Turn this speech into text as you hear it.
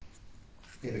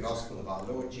The Gospel of our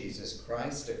Lord Jesus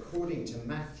Christ according to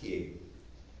Matthew.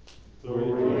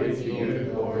 Glory to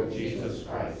you, Lord Jesus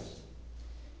Christ.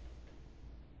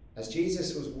 As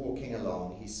Jesus was walking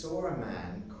along, he saw a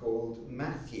man called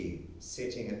Matthew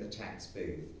sitting at the tax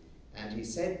booth, and he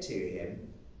said to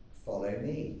him, "Follow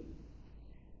me."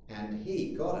 And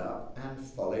he got up and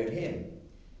followed him.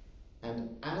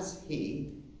 And as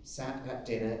he sat at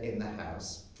dinner in the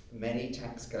house, many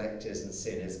tax collectors and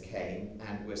sinners came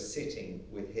and were sitting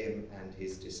with him and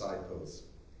his disciples.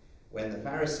 When the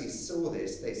Pharisees saw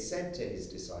this, they said to his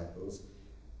disciples,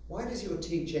 "Why does your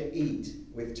teacher eat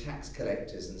with tax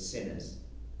collectors and sinners?"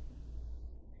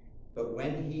 But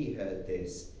when he heard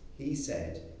this, he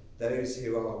said, "Those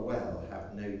who are well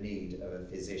have no need of a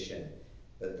physician,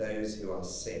 but those who are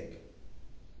sick.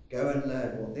 Go and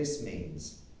learn what this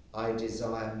means. I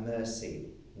desire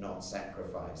mercy, not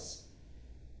sacrifice.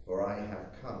 For I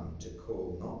have come to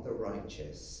call not the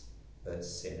righteous, but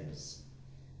sinners."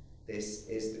 This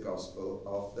is the gospel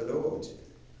of the Lord.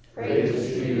 Praise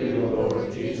to you,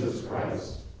 Lord Jesus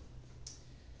Christ.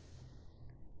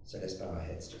 So let's bow our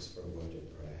heads just for a word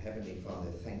of prayer. Heavenly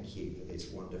Father, thank you for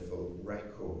this wonderful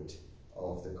record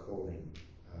of the calling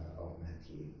of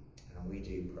Matthew. And we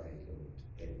do pray, Lord,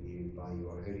 that you, by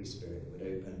your Holy Spirit, would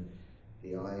open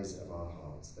the eyes of our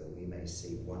hearts, that we may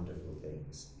see wonderful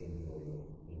things in your law.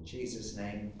 In Jesus'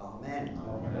 name, amen.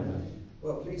 Amen.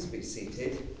 Well, please be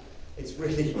seated. It's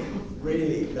really,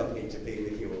 really lovely to be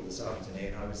with you all this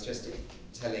afternoon. I was just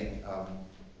telling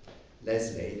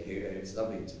Leslie, who it's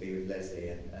lovely to be with Leslie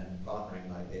and partnering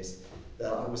like this,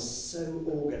 that I was so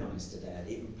organised today. I'd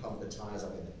even pumped the tyres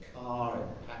up in the car,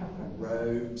 and packed my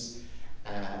robes,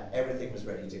 everything was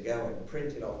ready to go. I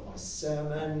printed off my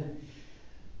sermon,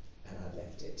 and I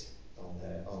left it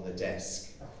on the desk.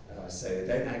 So I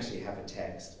don't actually have a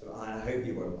text, but I hope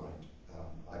you won't mind.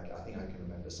 I think I can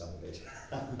remember some of it.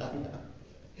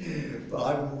 But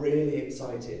I'm really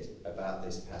excited about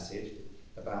this passage,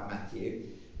 about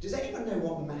Matthew. Does anyone know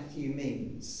what Matthew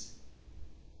means?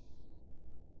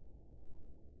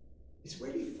 It's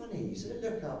really funny. You sort of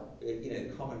look up,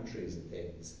 commentaries and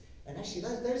things, and actually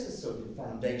those are sort of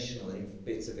foundational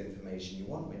bits of information you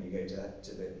want when you go to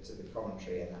the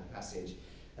commentary and that passage.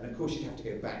 And of course, you'd have to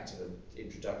go back to the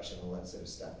introduction, all that sort of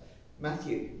stuff.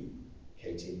 Matthew,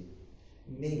 Katie,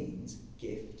 means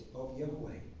gift of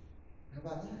Yahweh. How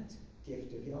about that?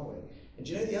 Gift of Yahweh. And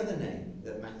do you know the other name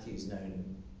that Matthew's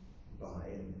known by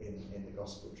in the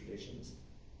gospel traditions?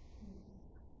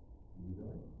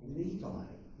 Levi.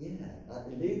 Yeah.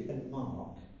 Luke and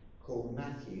Mark called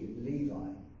Matthew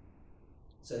Levi.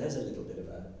 So there's a little bit of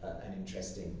an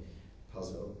interesting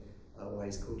puzzle. Why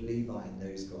he's called Levi in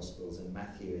those gospels and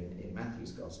Matthew in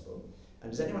Matthew's gospel.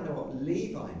 And does anyone know what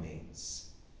Levi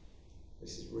means?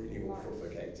 This is really awful for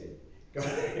Katie,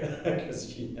 because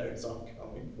she knows I'm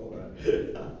coming for her.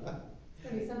 It's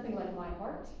going to be something like my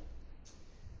heart.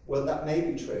 Well, that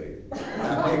may be true.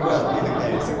 That may well be the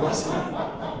case. It was.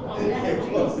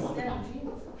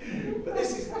 But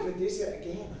this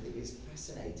again, I think is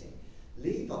fascinating.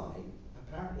 Levi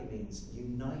apparently means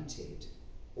united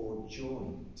or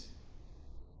joined.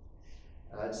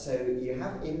 So you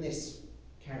have in this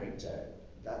character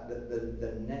that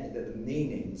the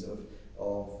meanings of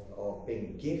being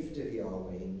a gift of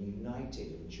Yahweh and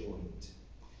united and joined.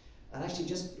 And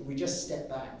actually, we just step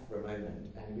back for a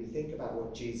moment and we think about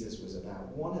what Jesus was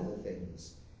about. One of the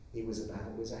things he was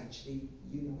about was actually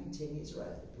uniting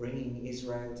Israel, bringing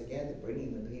Israel together,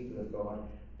 bringing the people of God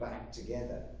back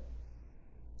together.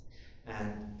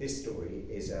 And this story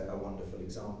is a wonderful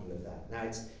example of that. Now,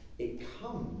 it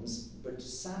comes but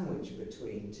sandwiched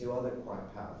between two other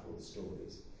quite powerful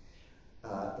stories.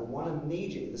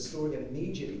 The story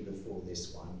immediately before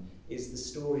this one is the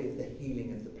story of the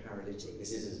healing of the paralytic.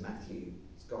 This is as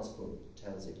Matthew's Gospel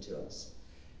tells it to us.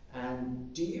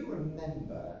 And do you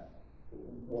remember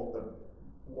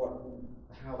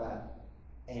how that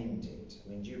ended? I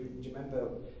mean, do you remember?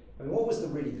 I mean, what was the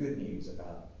really good news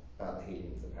about the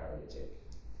healing of the paralytic?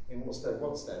 I mean, what's the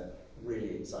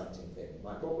really exciting thing?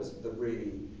 Like, what was the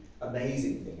really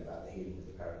amazing thing about the healing of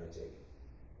the paralytic?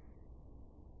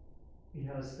 He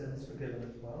had his sins forgiven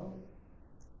as well.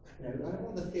 No, I don't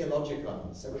want the theological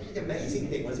answer. The amazing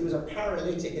thing was he was a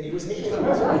paralytic and he was healed.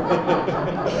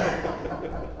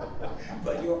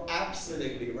 But you're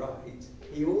absolutely right.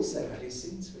 He also had his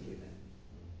sins forgiven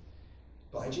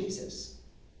by Jesus.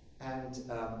 And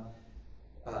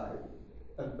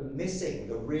missing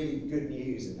the really good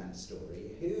news in that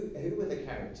story, who were the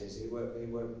characters who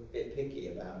were a bit picky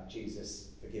about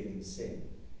Jesus forgiving sin?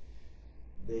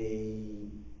 The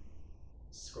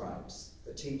scribes,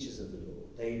 the teachers of the law.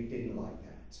 They didn't like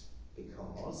that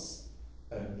because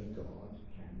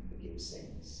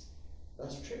sins.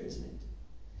 That's true, isn't it?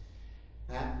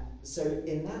 So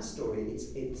in that story,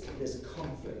 there's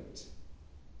conflict.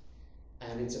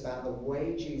 And it's about the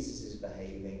way Jesus is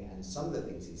behaving and some of the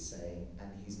things he's saying, and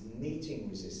he's meeting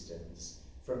resistance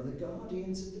from the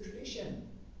guardians of the tradition,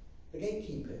 the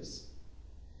gatekeepers.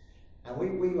 And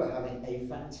we were having a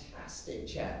fantastic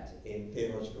chat in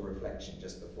theological reflection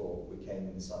just before we came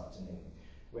in this afternoon.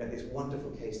 We had this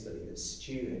wonderful case study that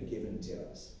Stu had given to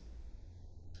us.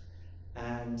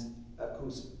 And of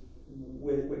course,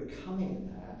 we're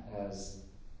coming at that as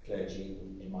clergy,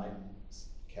 in my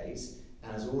case,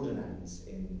 and as ordinands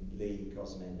in Lee,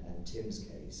 Cosmin and Tim's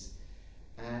case.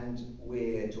 And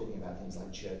we're talking about things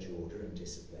like church order and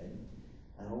discipline,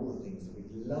 and all the things that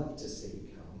we'd love to see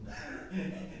come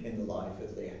in the life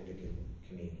of the Anglican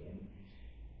communion.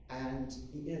 And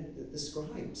you know, the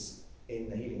scribes in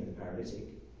the healing of the paralytic,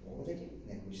 what were they doing?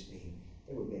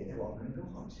 They were honouring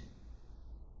God,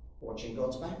 watching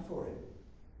God's back for it,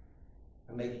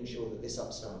 and making sure that this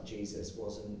upstart Jesus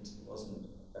wasn't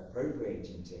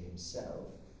appropriating to himself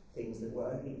things that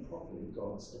were only properly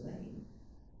God's domain.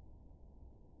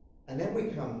 And then we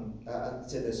come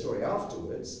to the story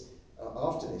afterwards,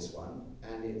 after this one,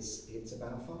 and it's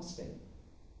about fasting.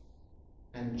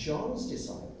 And John's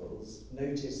disciples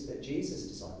noticed that Jesus'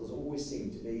 disciples always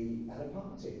seemed to be at a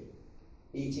party,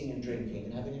 eating and drinking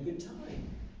and having a good time.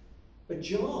 But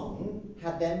John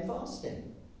had them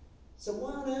fasting. So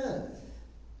why on earth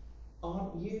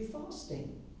aren't you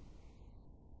fasting?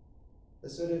 The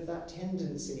sort of that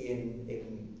tendency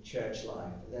in church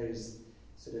life, those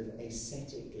sort of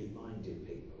ascetically minded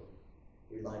people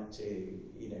who like to,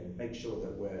 make sure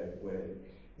that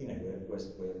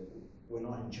we're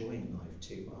not enjoying life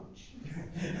too much.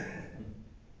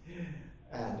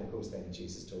 And of course then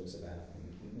Jesus talks about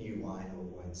new wine or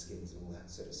wineskins and all that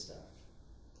sort of stuff.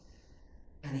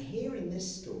 And here in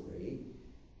this story,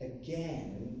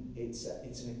 again, it's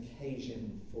an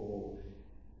occasion for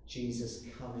Jesus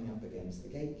coming up against the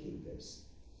gatekeepers.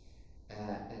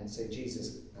 And so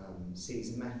Jesus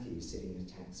sees Matthew sitting in a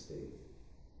tax booth.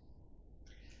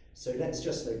 So let's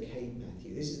just locate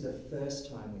Matthew. This is the first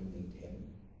time we meet him.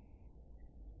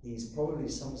 He's probably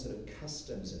some sort of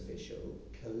customs official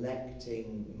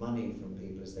collecting money from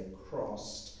people as they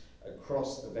crossed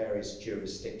across the various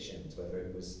jurisdictions, whether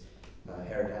it was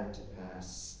Herod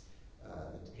Antipas,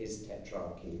 his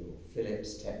tetrarchy, or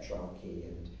Philip's tetrarchy,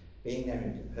 and being there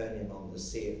in Capernaum on the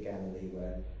Sea of Galilee,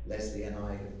 where Leslie and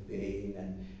I have been,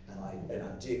 and I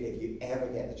do. If you ever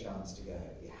get the chance to go,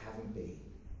 if you haven't been,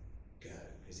 go,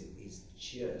 because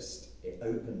it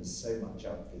opens so much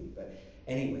up for you. But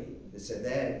anyway, so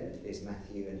there is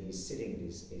Matthew, and he's sitting at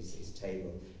his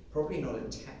table. Probably not a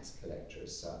tax collector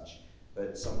as such,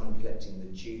 but someone collecting the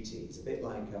duties. A bit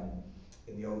like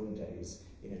in the olden days,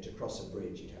 to cross a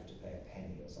bridge, you'd have to pay a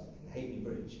penny or something. The Halfpenny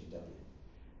Bridge in Dublin.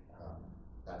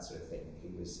 That sort of thing. He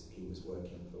was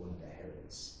working for one of the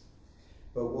Herods.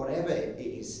 But whatever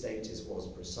his status was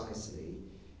precisely,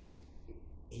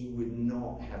 he would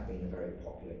not have been a very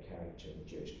popular character in the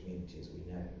Jewish community, as we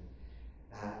know.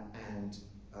 And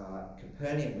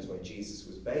Capernaum was where Jesus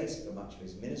was based for much of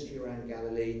his ministry around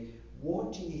Galilee.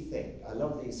 What do you think? I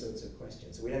love these sorts of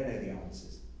questions, so we don't know the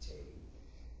answers to.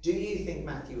 Do you think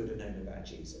Matthew would have known about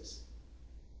Jesus?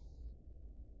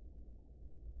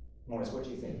 Maurice, what do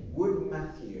you think? Would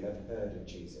Matthew have heard of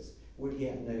Jesus? Would he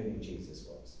have known who Jesus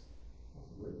was?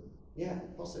 Possibly. Yeah,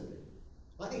 possibly.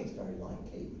 I think it's very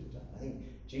likely he would have done. I think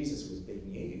Jesus was big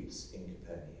news in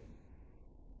Capernaum.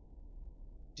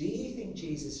 Do you think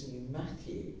Jesus knew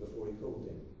Matthew before he called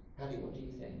him? Paddy, what do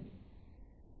you think?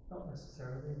 Not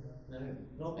necessarily, no. No,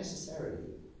 not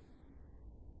necessarily.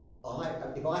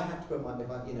 If I have to put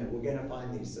we're going to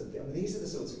find these sort of things. I mean, these are the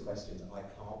sorts of questions I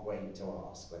can't wait to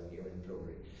ask when you're in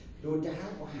glory. Lord,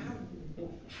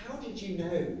 how did you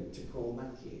know to call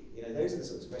Matthew? Those are the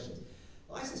sorts of questions.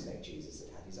 I suspect Jesus had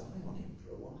had his eye on him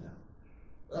for a while.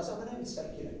 Well, I'm only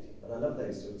speculating, but I love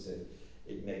those sorts of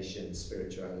Ignatian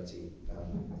spirituality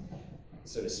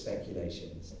sort of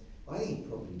speculations. I think he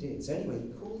probably did. So anyway, he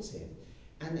calls him.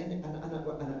 And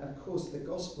of course the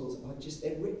Gospels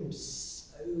they're written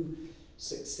so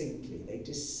succinctly. They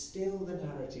distill the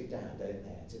narrative down, don't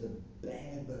they, to the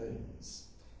bare bones.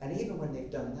 And even when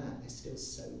they've done that, there's still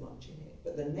so much in it.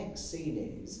 But the next scene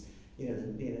is,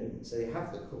 so you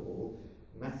have the call,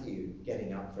 Matthew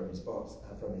getting up from his box,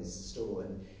 from his stall,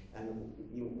 and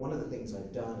one of the things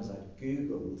I've done is I've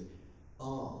Googled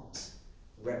art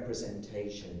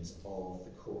representations of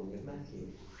the calling of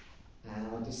Matthew. And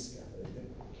I discovered that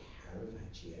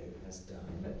Caravaggio has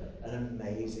done an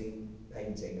amazing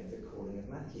painting of the calling of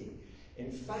Matthew.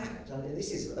 In fact,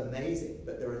 this is amazing,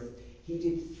 but he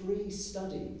did 3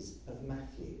 studies of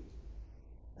Matthew.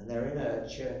 And they're in a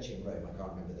church in Rome. I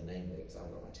can't remember the name of it because I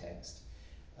haven't got my text.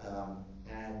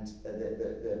 And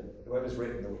the way it was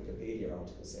written, the Wikipedia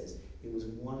article says, it was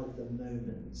one of the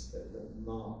moments that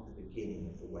marked the beginning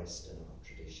of the Western art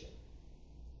tradition.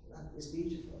 That is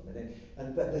beautiful. I mean,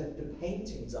 but the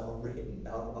paintings are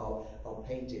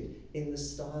painted in the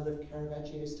style of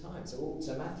Caravaggio's time.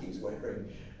 So Matthew's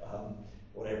wearing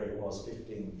whatever it was,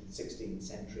 15th, 16th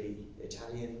century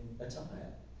Italian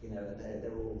attire. And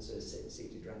they're all sort of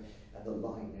seated around, and the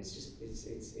light is just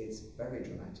it's very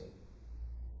dramatic.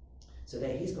 So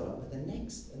there he's got up, but the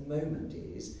next moment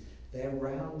is they're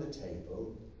round the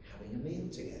table having a meal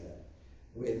together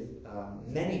with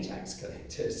many tax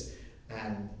collectors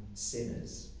and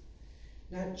sinners.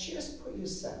 Now just put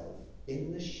yourself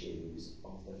in the shoes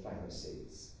of the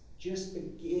Pharisees. Just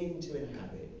begin to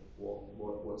inhabit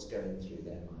what's going through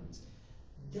their minds.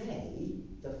 They,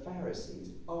 the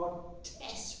Pharisees, are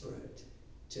desperate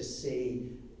to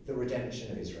see the redemption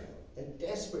of Israel. They're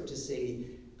desperate to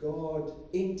see God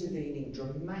intervening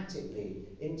dramatically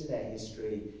into their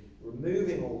history,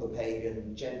 removing all the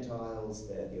pagan Gentiles,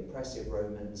 the oppressive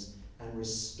Romans, and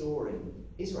restoring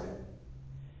Israel.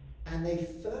 And they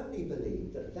firmly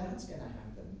believe that that's going to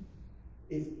happen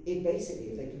if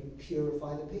they can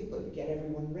purify the people, get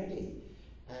everyone ready,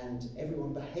 and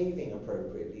everyone behaving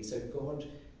appropriately so God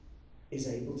is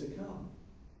able to come.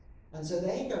 And so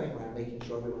they're going around making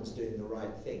sure everyone's doing the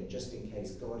right thing, just in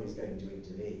case God is going to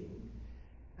intervene.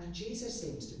 And Jesus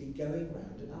seems to be going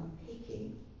around and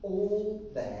unpicking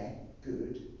all their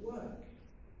good work.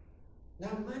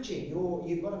 Now imagine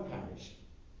you've got a parish,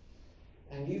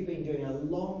 and you've been doing a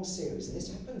long series, and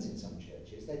this happens in some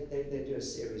churches. They do a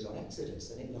series on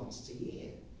Exodus, and it lasts a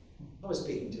year. I was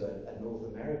speaking to a North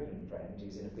American friend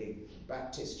who's in a big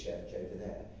Baptist church over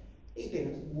there. He's been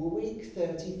at week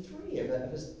 33 of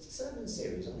a sermon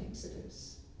series on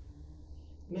Exodus,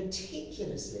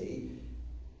 meticulously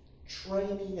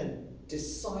training and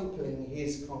discipling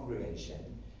his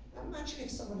congregation. Imagine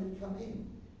if someone had come in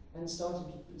and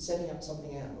started setting up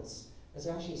something else. And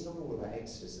so actually it's not all about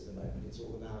Exodus at the moment, it's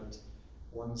all about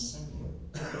 1 Samuel.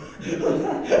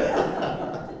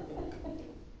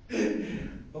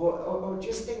 or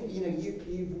just think,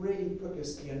 you've really put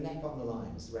your neck on the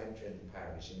line as the rector in the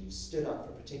parish, and you've stood up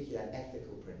for a particular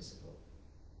ethical principle.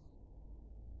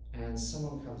 And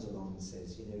someone comes along and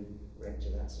says, rector,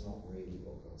 that's not really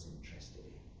what God's interested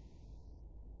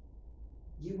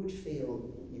in. You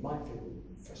might feel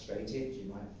frustrated, you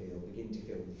might begin to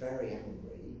feel very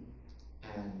angry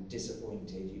and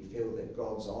disappointed. You'd feel that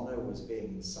God's honour was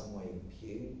being in some way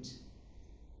impugned,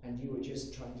 and you were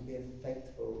just trying to be a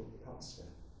faithful pastor.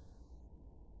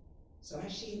 So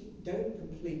actually, don't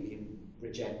completely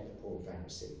reject the poor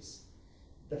Pharisees.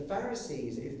 The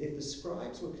Pharisees, if the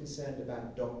scribes were concerned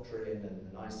about doctrine and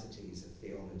the niceties of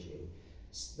theology,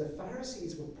 the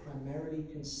Pharisees were primarily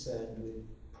concerned with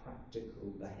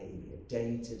practical behaviour,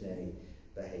 day-to-day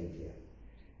behaviour.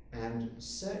 And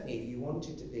certainly, if you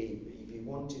wanted to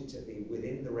be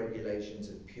within the regulations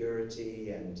of purity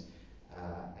and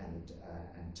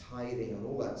tithing and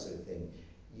all that sort of thing,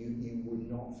 you would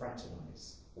not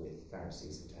fraternise with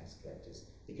Pharisees and tax collectors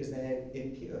because they're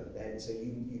impure. So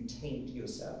you taint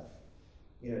yourself.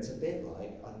 It's a bit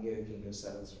like unyoking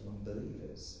yourselves from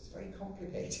unbelievers. It's very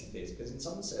complicated, this, because in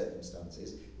some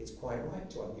circumstances it's quite right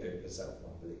to unyoke yourself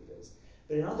from unbelievers,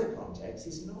 but in other contexts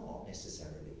it's not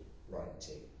necessarily right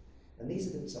to. And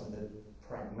these are some of the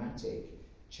pragmatic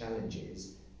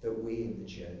challenges that we in the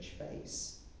church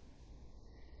face.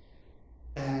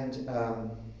 And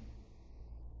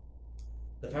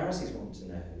the Pharisees want to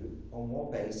know, on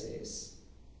what basis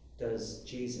does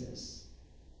Jesus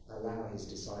allow his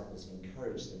disciples and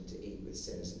encourage them to eat with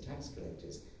sinners and tax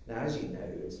collectors? Now, as you know,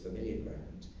 it's familiar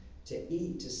ground.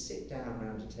 To sit down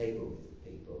around a table with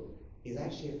people is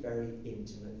actually a very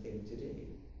intimate thing to do.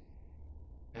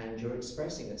 And you're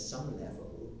expressing at some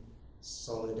level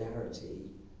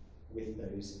solidarity with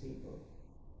those people.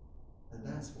 And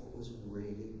that's what was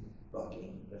really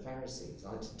bugging the Pharisees.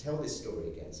 I like to tell this story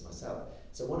against myself.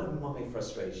 So one of my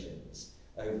frustrations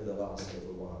over the last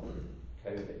little while,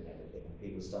 COVID and everything, and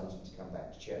people starting to come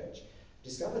back to church, I've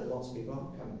discovered lots of people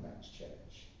aren't coming back to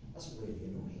church. That's really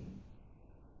annoying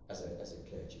as a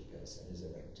clergy person, as a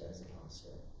rector, as a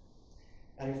pastor.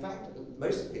 And in fact,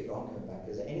 most of the people aren't coming back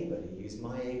as anybody who's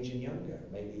my age and younger,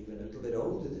 maybe even a little bit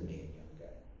older than me and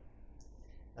younger.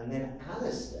 And then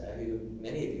Alistair, who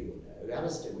many of you will know,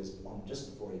 Alistair was on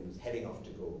just before he was heading off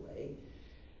to Galway.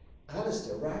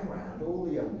 Alistair rang round all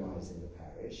the young guys in the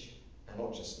parish, and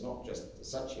not just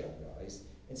such young guys,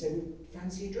 and said, "We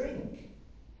fancy a drink.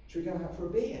 Should we go out for a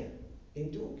beer?"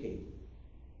 in Dorking.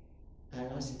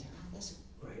 And I said, that's a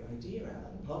great idea,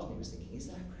 Alan. And part of me was thinking, is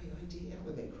that a great idea? I'm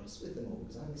a bit cross with them all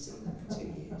because I haven't seen them for 2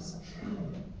 years.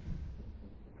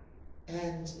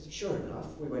 And sure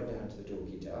enough, we went down to the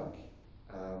Dorky Duck,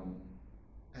 and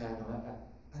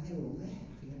they were all there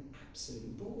having an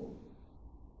absolute ball.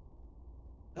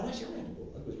 And actually I had a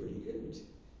ball, that was really good.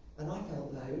 And I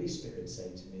felt the Holy Spirit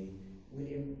say to me,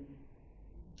 William,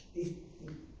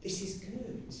 this is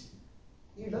good.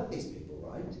 You love these people,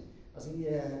 right? I said,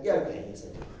 yeah, okay, yes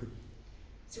I do.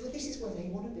 So well, this is where they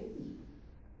want to be.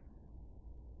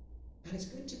 And it's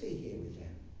good to be here with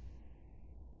them.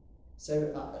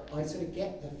 So I sort of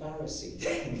get the Pharisee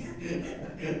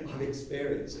thing. I've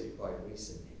experienced it quite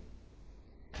recently.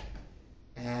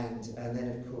 And then,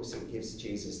 of course, it gives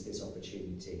Jesus this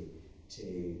opportunity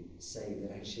to say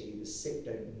that actually the sick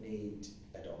don't need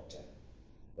a doctor,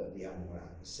 but the unwell.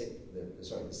 The sick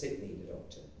need a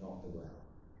doctor, not the well.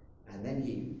 And then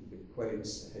he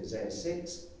quotes Hosea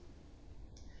 6,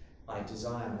 I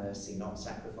desire mercy, not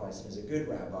sacrifice. And as a good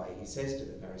rabbi, he says to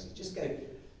the Pharisees, just go,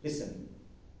 listen,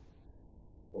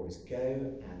 boys,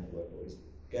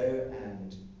 go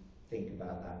and think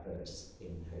about that verse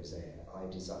in Hosea. I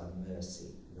desire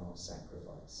mercy, not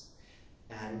sacrifice.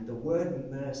 And the word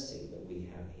mercy that we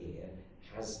have here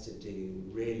has to do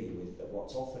really with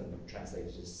what's often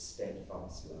translated as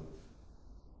steadfast love.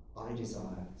 I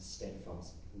desire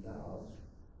steadfast love,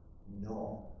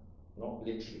 not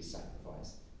literally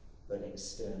sacrifice, but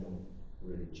external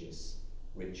religious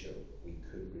ritual. We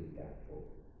could read that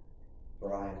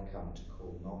for I have come to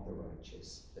call not the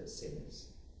righteous, but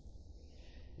sinners.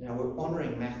 Now we're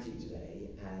honouring Matthew today,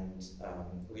 and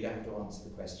we don't have to answer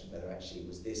the question whether actually it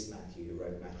was this Matthew who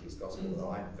wrote Matthew's Gospel,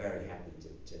 although I'm very happy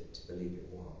to believe it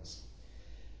was.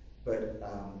 But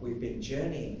we've been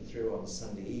journeying through on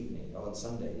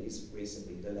Sundays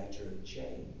recently, the letter of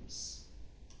James.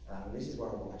 This is where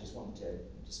I just want to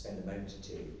spend a moment or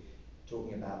two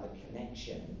talking about the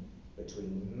connection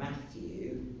between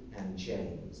Matthew and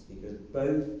James, because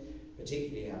both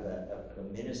particularly have a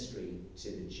ministry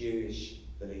to the Jewish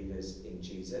believers in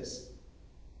Jesus.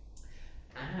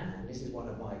 And this is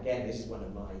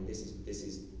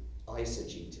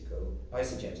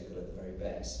eisegetical at the very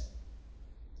best.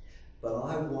 But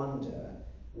I wonder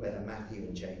whether Matthew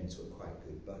and James were quite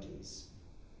good buddies.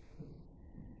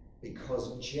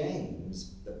 Because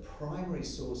James, the primary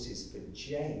sources for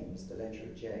James, the letter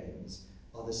of James,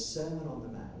 are the Sermon on the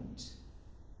Mount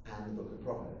and the Book of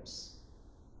Proverbs.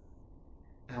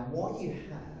 And what you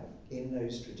have in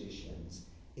those traditions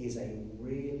is a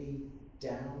really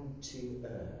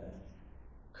down-to-earth,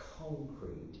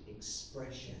 concrete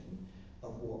expression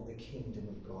of what the kingdom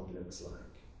of God looks like.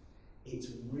 It's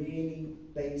really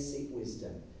basic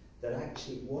wisdom that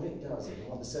actually what it does, and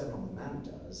what the Sermon on the Mount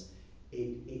does,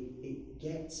 it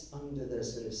gets under the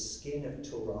sort of skin of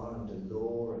Torah and the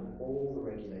law and all the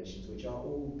regulations, which are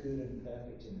all good and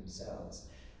perfect in themselves.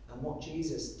 And what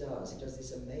Jesus does, he does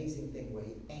this amazing thing where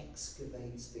he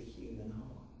excavates the human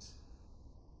heart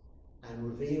and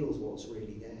reveals what's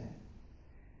really there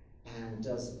and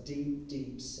does deep,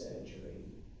 deep surgery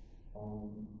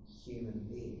on human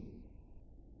being.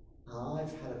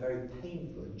 I've had a very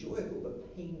painful, enjoyable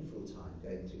but painful time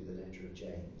going through the letter of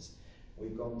James.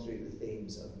 We've gone through the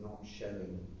themes of not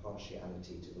showing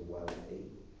partiality to the wealthy.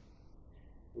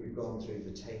 We've gone through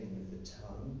the taming of the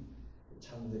tongue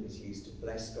that is used to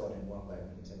bless God in one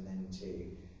moment and then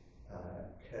to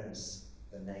curse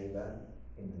the neighbour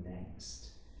in the next.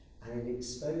 And it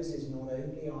exposes not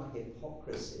only our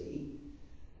hypocrisy,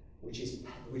 which is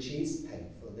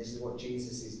painful, and this is what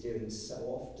Jesus is doing so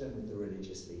often with the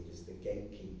religious leaders, the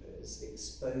gatekeepers,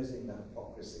 exposing the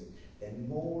hypocrisy. They're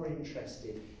more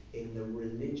interested in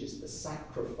the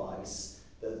sacrifice,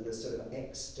 the sort of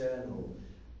external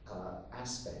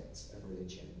aspects of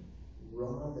religion,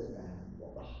 rather than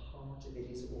what the heart of it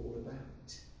is all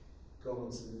about.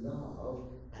 God's love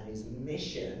and his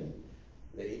mission,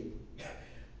 Lee,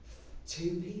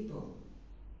 to people.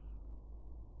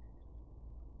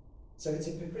 So it's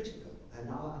hypocritical, and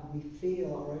we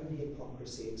feel our own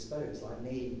hypocrisy exposed, like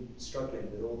me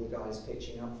struggling with all the guys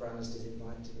pitching up for Alistair's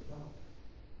invite to the pub.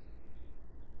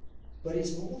 But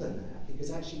it's more than that, because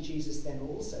actually Jesus then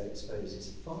also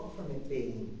exposes, far from it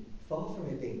being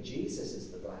Jesus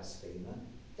as the blasphemer,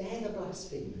 they're the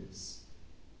blasphemers.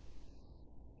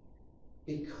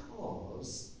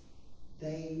 Because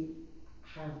they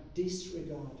have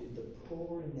disregarded the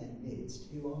poor in their midst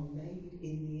who are made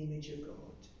in the image of God.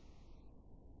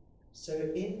 So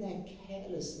in their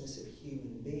carelessness of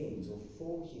human beings, or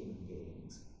for human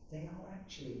beings, they are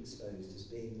actually exposed as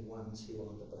being the ones who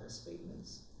are the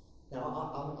blasphemers.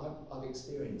 Now, I've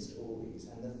experienced all these,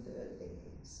 and the third thing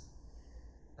is,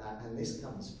 and this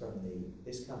comes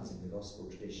in the gospel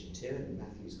tradition too, and in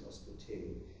Matthew's gospel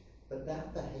too, but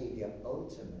that behaviour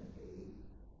ultimately,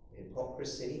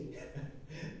 hypocrisy,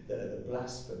 the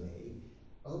blasphemy,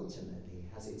 ultimately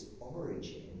has its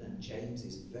origin, and James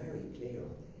is very clear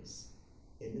on this,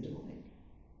 in the demonic.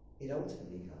 It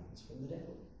ultimately comes from the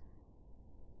devil.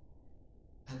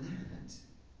 And that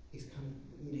is kind of,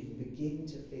 you begin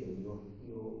to feel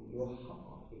your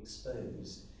heart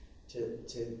exposed to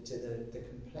the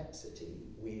complexity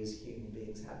we as human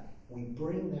beings have. We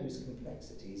bring those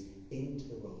complexities into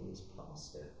the role as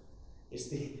pastor. It's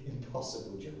the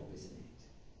impossible job, isn't it?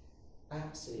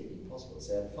 Absolutely impossible.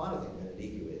 So the final thing I'm going to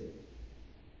leave you with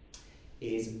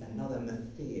is another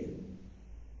Matthean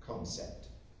concept.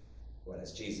 Well,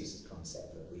 it's Jesus'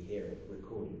 concept, but we hear it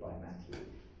recorded by Matthew.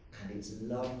 And it's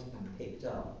loved and picked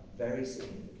up very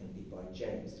significantly by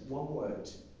James. One word,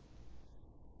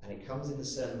 and it comes in the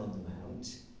Sermon on the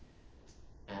Mount,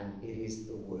 and it is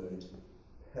the word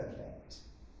perfect,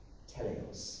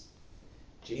 teleos.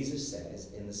 Jesus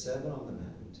says in the Sermon on the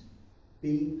Mount,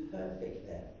 "Be perfect,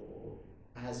 therefore,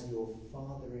 as your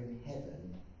Father in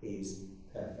heaven is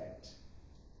perfect."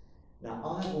 Now,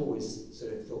 I've always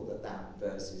sort of thought that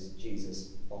verse is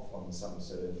Jesus off on some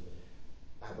sort of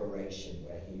aberration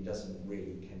where he doesn't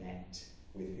really connect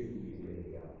with who we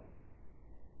really are.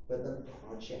 But the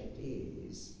project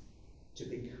is to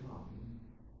become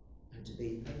and to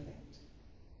be perfect.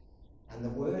 And the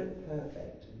word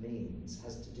perfect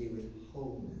has to do with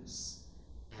wholeness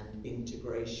and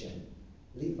integration.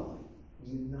 Levi,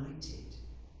 united,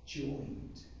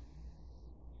 joined.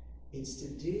 It's to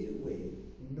do with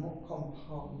not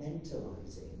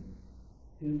compartmentalizing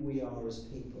who we are as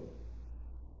people,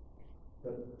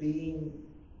 but being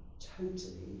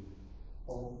totally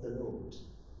of the Lord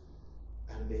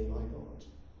and being like God.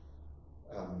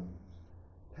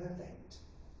 Perfect.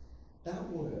 That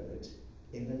word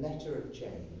in the letter of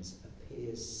James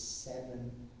appears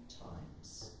 7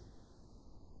 times.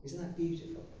 Isn't that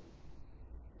beautiful?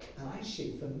 And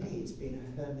actually, for me, it's been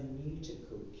a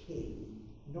hermeneutical key,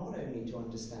 not only to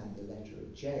understand the letter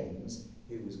of James,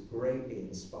 who was greatly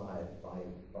inspired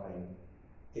by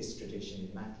this tradition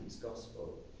in Matthew's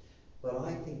Gospel, but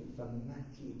I think for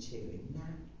Matthew too, in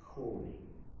that calling,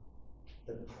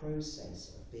 the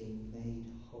process of being made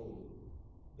whole,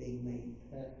 being made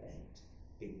perfect,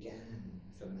 began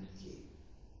for Matthew.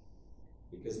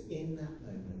 Because in that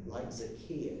moment, like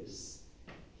Zacchaeus,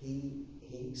 he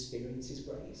experiences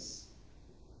grace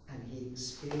and he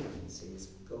experiences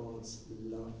God's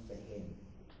love for him.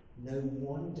 No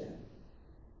wonder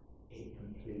it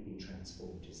completely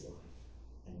transformed his life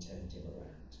and turned him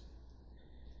around.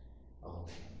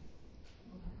 Amen.